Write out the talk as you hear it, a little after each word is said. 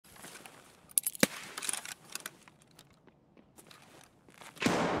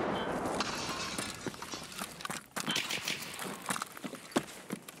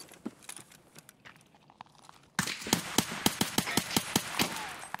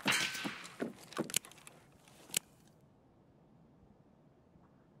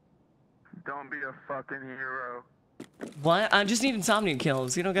Don't be a fucking hero. What? I just need insomnia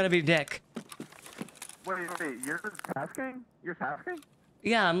kills. You don't gotta be a dick. Wait, you're tasking? You're tasking?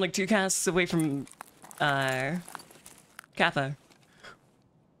 Yeah, I'm like 2 casts away from, Katha.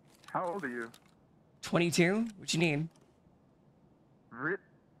 How old are you? 22? What you need? Are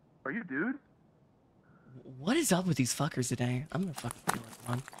you dude? What is up with these fuckers today? I'm gonna fucking kill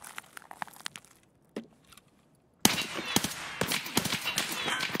everyone.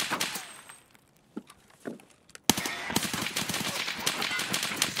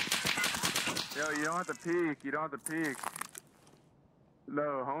 Yo, you don't have to peek. You don't have to peek.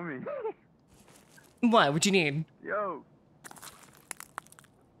 No, homie. What? What you need? Yo.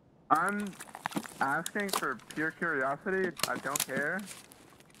 I'm asking for pure curiosity. I don't care.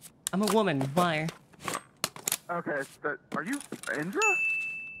 I'm a woman. Why? Okay, but are you Endra?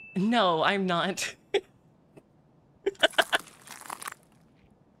 No, I'm not.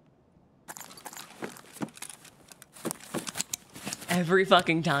 Every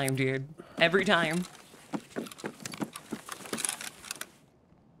fucking time, dude. Every time.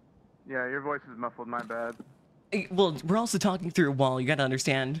 Yeah, your voice is muffled. My bad. Well, we're also talking through a wall. You gotta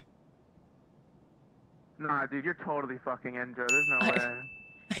understand. Nah, dude, you're totally fucking Endra. There's no way.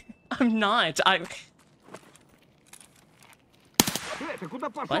 I'm not.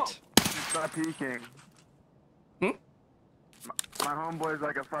 What? Stop peeking. Hmm? My homeboy's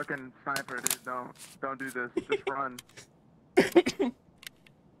like a fucking sniper, dude. Don't do this. Just run.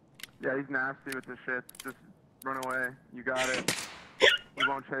 Yeah, he's nasty with this shit. Just run away. You got it. He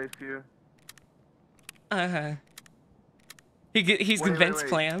won't chase you. Uh-huh. He's convinced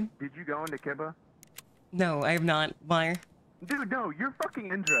clam. Did you go into Kibba? No, I have not. Why? Dude, no, you're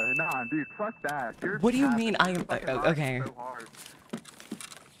fucking Endra. Nah, dude, fuck that. What do you mean I am... okay. So hard.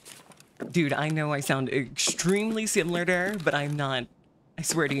 Dude, I know I sound extremely similar to her, but I'm not. I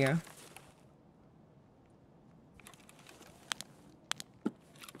swear to you.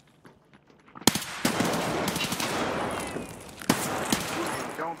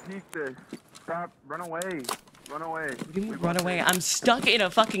 Don't peek this. Stop. Run away. Run away. What do you mean run away? I'm stuck in a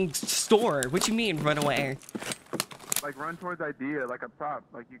fucking store. What you mean run away? Like run towards idea, like up top.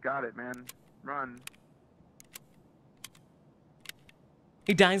 Like you got it, man. Run.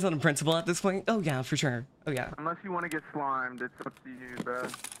 He dies on a principle at this point? Oh yeah, for sure. Oh yeah. Unless you want to get slimed, it's up to you, bro.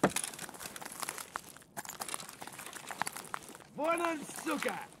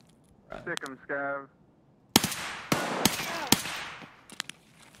 Stick him, Scav.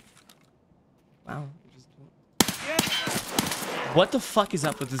 Wow. What the fuck is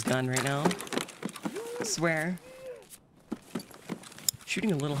up with this gun right now? I swear.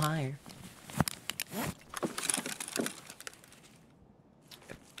 Shooting a little high.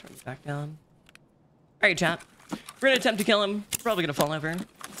 Turn it back down. Alright, chat. We're gonna attempt to kill him. Probably gonna fall over.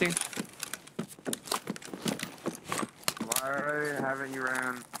 Let's see. Why haven't you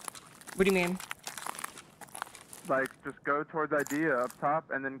ran? What do you mean? Like, just go towards idea up top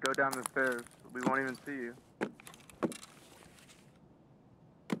and then go down the stairs. We won't even see you.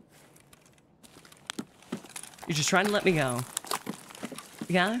 You're just trying to let me go.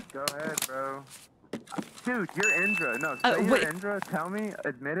 Yeah? Go ahead, bro. Dude, you're Endra. No, say you're Endra, tell me,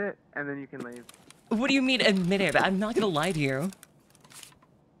 admit it, and then you can leave. What do you mean admit it? I'm not gonna lie to you.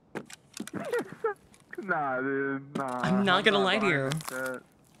 Nah, dude, nah. I'm not gonna lie to you.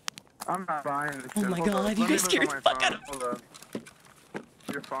 I'm not buying this shit. Oh my god, you guys scared the fuck out of me.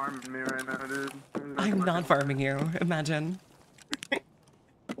 You're farming me right now, dude. I'm not farming you. Imagine.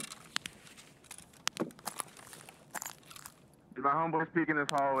 Dude, my homeboy's peeking this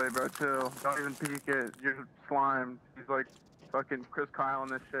hallway, bro. Chill. Don't even peek it. You're slimed. He's like fucking Chris Kyle on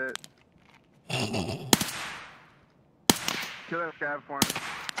this shit. Kill that Scav for me.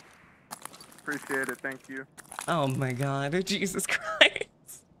 Appreciate it. Thank you. Oh my god. Jesus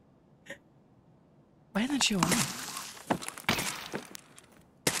Christ. Why didn't you on?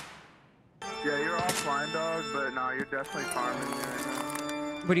 Yeah, you're offline, dog, but no, you're definitely farming me right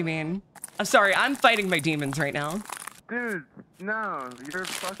now. What do you mean? I'm sorry, I'm fighting my demons right now. Dude, no, you're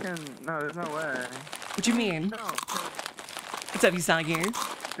fucking... No, there's no way. What do you mean? No. What's up, Usagi?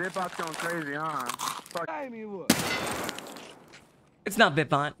 Bitbot's going crazy, huh? Fuck. It's not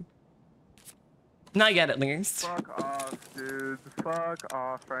Bitbot. Not yet, at least. Fuck off, dude. Fuck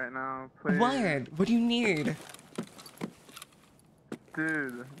off right now, please. What? What do you need?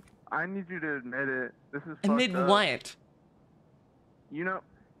 Dude, I need you to admit it. This is Admit fucked up. what? You know,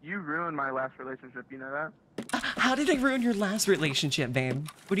 you ruined my last relationship, you know that? How did I ruin your last relationship, babe?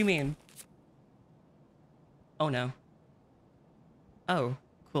 What do you mean? Oh no. Oh,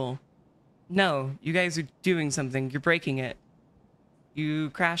 cool. No, you guys are doing something. You're breaking it. You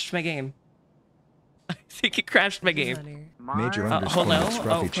crashed my game. I think it crashed my game. Major My- underscore Hello?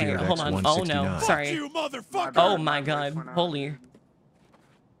 Scruffy Okay, Cheered hold on. Oh no, X169. sorry. You motherfucker! Oh bad, my voice god. went out, Holy. dude.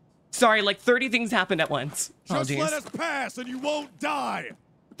 Sorry, like 30 things happened at once. Just Apologies. let us pass and you won't die!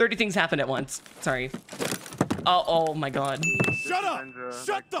 30 things happened at once. Sorry. Oh my god. Shut up! Endra,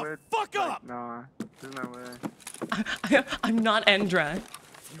 Shut like, the quit. fuck Like, up! nah, there's no way. I'm not Endra.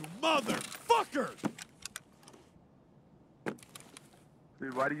 You motherfucker!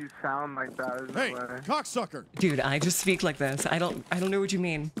 Dude, why do you sound like that? There's Hey, no way. cocksucker! Dude, I just speak like this. I don't know what you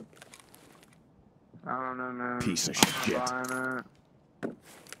mean. I don't know, man. Piece of I'm not shit. buying it.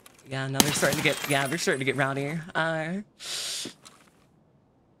 Yeah, no, they're starting to get rowdy.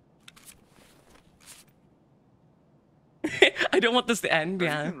 I don't want this to end, But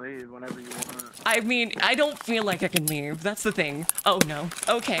yeah. You can leave whenever you want. I mean, I don't feel like I can leave. That's the thing. Oh no.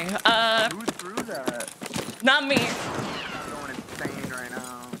 Okay. Who threw that? Not me. I'm going insane right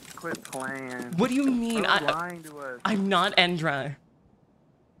now. Quit playing. What do you mean? Stop lying to us. I'm not Endra.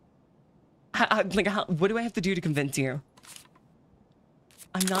 What do I have to do to convince you?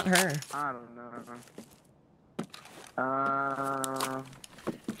 I'm not her. I don't know. Nah.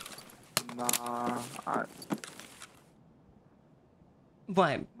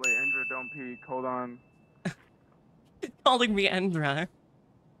 What? Wait, Endra, don't peek. Hold on. Calling me Endra.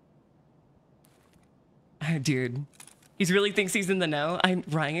 Oh, dude. He really thinks he's in the know. I'm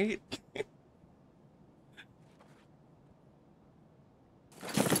right.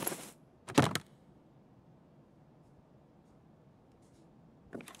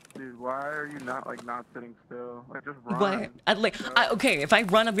 Dude, why are you not sitting still? Like, just run. What? Okay, if I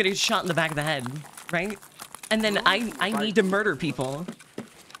run, I'm gonna get shot in the back of the head, right? And then I need to murder people.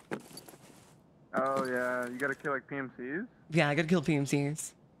 Oh, yeah. You gotta kill, like, PMCs? Yeah, I gotta kill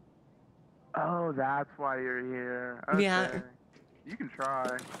PMCs. Oh, that's why you're here. Okay. Yeah. You can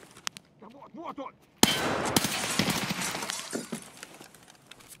try.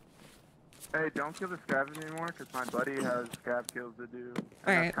 Hey, don't kill the scavs anymore, because my buddy has scav kills to do. And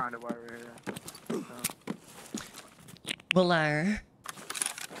Alright. that's kind of why we're here. So. Well,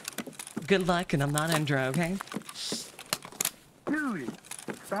 good luck, and I'm not Endra, okay? Dude,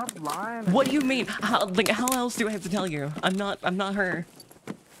 stop lying. What do you mean? How else do I have to tell you? I'm not her.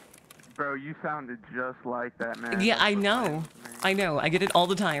 Bro, you sounded just like that, man. Yeah, That's I what know. matters to me. I know. I get it all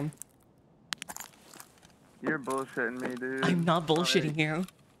the time. You're bullshitting me, dude. I'm not bullshitting Like, you.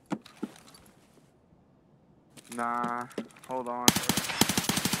 Nah, hold on.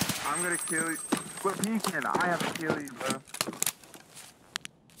 I'm gonna kill you. Quit peeking. I have to kill you, bro.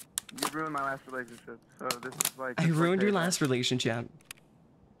 You ruined my last relationship, so this is like... I it's like ruined your payback. last relationship.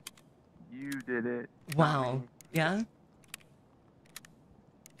 You did it. not Wow. me. Yeah?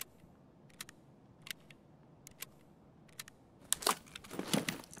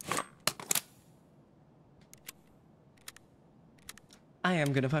 I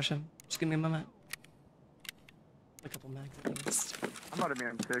am gonna push him. Just give me a moment. A couple mags at least. I'm about to be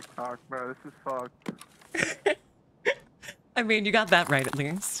on TikTok, bro. This is fucked. I mean, you got that right at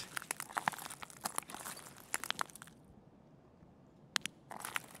least.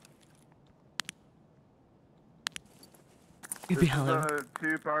 You'd be This is hello. a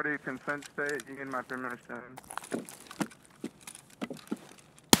two-party consent state. You need my permission.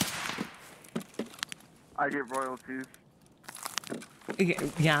 I get royalties.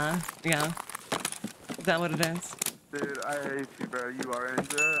 Yeah. Is that what it is? Dude, I hate you, bro. You are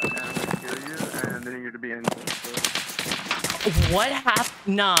Endra, and I'm gonna kill you, and then you're to be Endra. So. What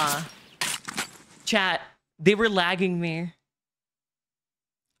happened? Nah. Chat, they were lagging me.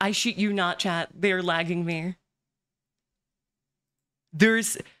 I shit you not, chat. They're lagging me.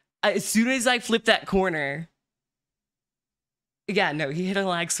 As soon as I flipped that corner. Yeah, no, he hit a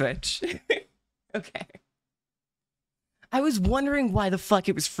lag switch. Okay. I was wondering why the fuck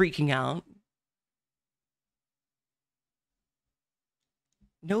it was freaking out.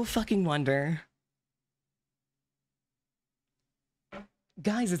 No fucking wonder.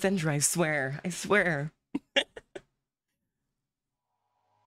 Guys, it's Endra, I swear. I swear.